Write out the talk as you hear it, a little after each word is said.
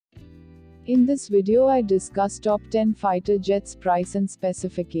In this video I discuss top 10 fighter jets price and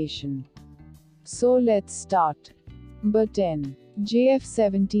specification. So let's start. Number 10.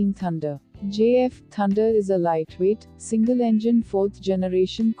 JF-17 Thunder. JF Thunder is a lightweight, single-engine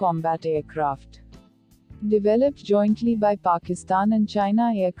fourth-generation combat aircraft. Developed jointly by Pakistan and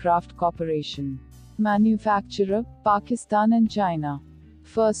China Aircraft Corporation. Manufacturer, Pakistan and China.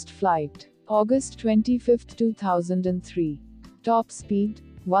 First flight, August 25, 2003. Top speed,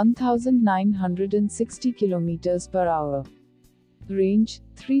 1960 km per hour. Range,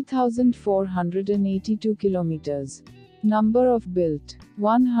 3482 km. Number of built,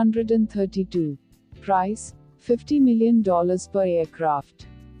 132. Price, $50 million per aircraft.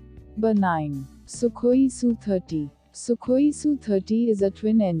 Number 9. Sukhoi Su-30. Sukhoi Su-30 is a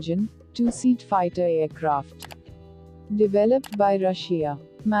twin-engine, two-seat fighter aircraft. Developed by Russia.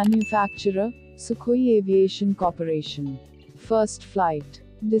 Manufacturer, Sukhoi Aviation Corporation. First flight,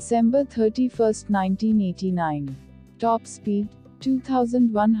 December 31, 1989. Top speed,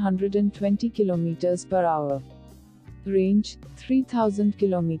 2120 km per hour. Range, 3000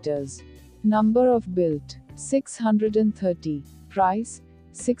 km. Number of built, 630. Price,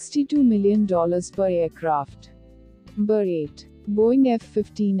 $62 million per aircraft. Number 8. Boeing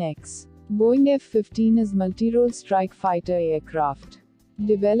F-15 EX. Boeing F-15 is multi-role strike fighter aircraft.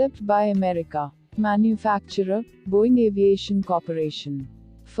 Developed by America. Manufacturer, Boeing Aviation Corporation.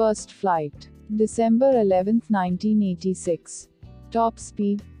 First flight, December 11, 1986. Top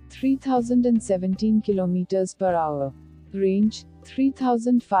speed, 3017 km per hour. Range,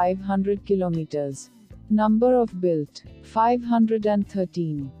 3500 km. Number of built,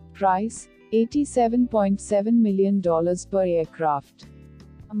 513. Price, $87.7 million per aircraft.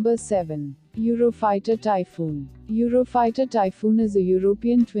 Number 7. Eurofighter Typhoon. Eurofighter Typhoon is a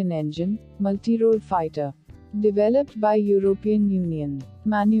European twin-engine, multi-role fighter. Developed by European Union.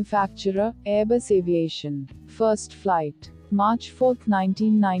 Manufacturer, Airbus Aviation. First flight, March 4,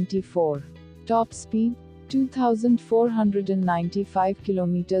 1994. Top speed, 2495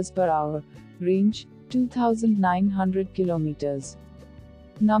 km per hour. Range, 2900 km.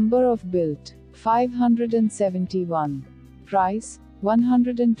 Number of built, 571. Price,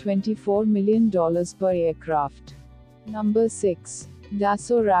 $124 million per aircraft. Number 6.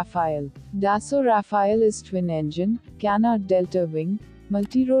 Dassault Rafale. Dassault Rafale is twin-engine, canard delta wing,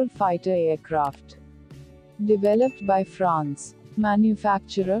 multi-role fighter aircraft. Developed by France.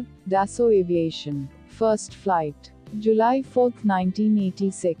 Manufacturer, Dassault Aviation. First flight, July 4,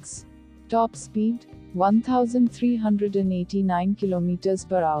 1986. Top speed, 1389 km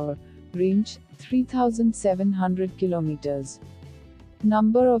per hour. Range, 3700 km.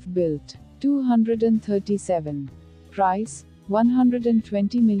 Number of built, 237. Price,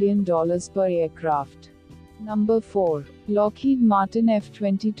 $120 million per aircraft. Number 4. Lockheed Martin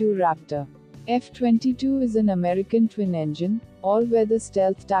F-22 Raptor. F-22 is an American twin-engine, all-weather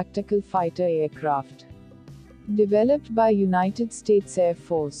stealth tactical fighter aircraft. Developed by United States Air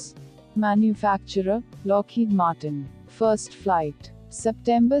Force. Manufacturer, Lockheed Martin. First flight,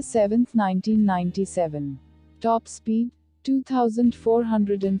 September 7, 1997. Top speed,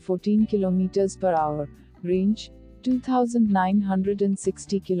 2414 km per hour. Range,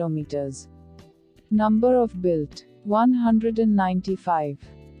 2960 km. Number of built, 195.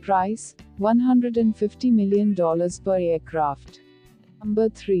 Price, $150 million per aircraft. Number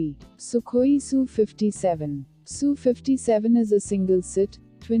 3. Sukhoi Su-57. Su-57 is a single-seat,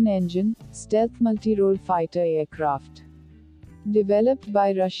 twin-engine, stealth multi-role fighter aircraft. Developed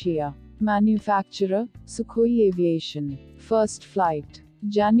by Russia. Manufacturer, Sukhoi Aviation. First flight,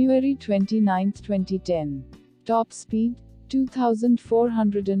 January 29, 2010. Top speed,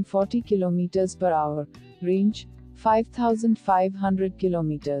 2440 km per hour. Range, 5500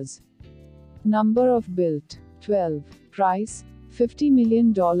 km. Number of built, 12. Price, $50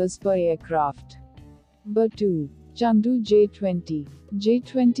 million per aircraft. Number 2. Chengdu J-20.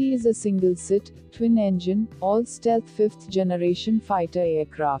 J-20 is a single-seat, twin-engine, all-stealth fifth-generation fighter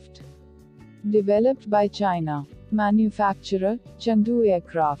aircraft. Developed by China. Manufacturer, Chengdu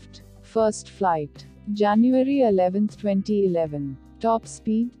Aircraft. First flight, January 11, 2011. Top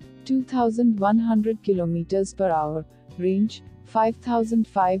speed, 2100 km per hour. Range,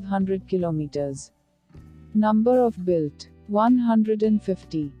 5500 km. Number of built,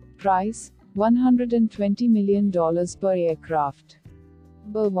 150. Price, $120 million per aircraft.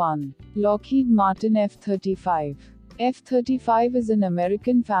 Number 1. Lockheed Martin F-35. F-35 is an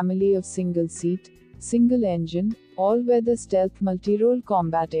American family of single-seat, single-engine, all-weather stealth multi-role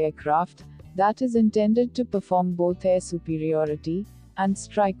combat aircraft that is intended to perform both air superiority and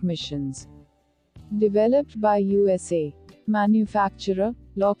strike missions. Developed by USA. Manufacturer,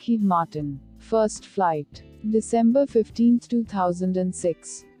 Lockheed Martin. First flight. December 15,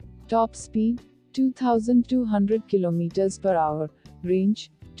 2006. Top speed, 2,200 km per hour.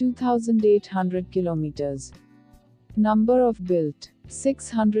 Range, 2,800 km. Number of built,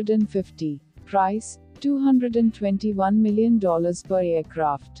 650. Price, $221 million per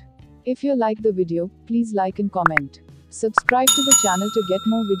aircraft. If you like the video, please like and comment. Subscribe to the channel to get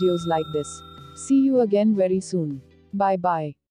more videos like this. See you again very soon. Bye bye.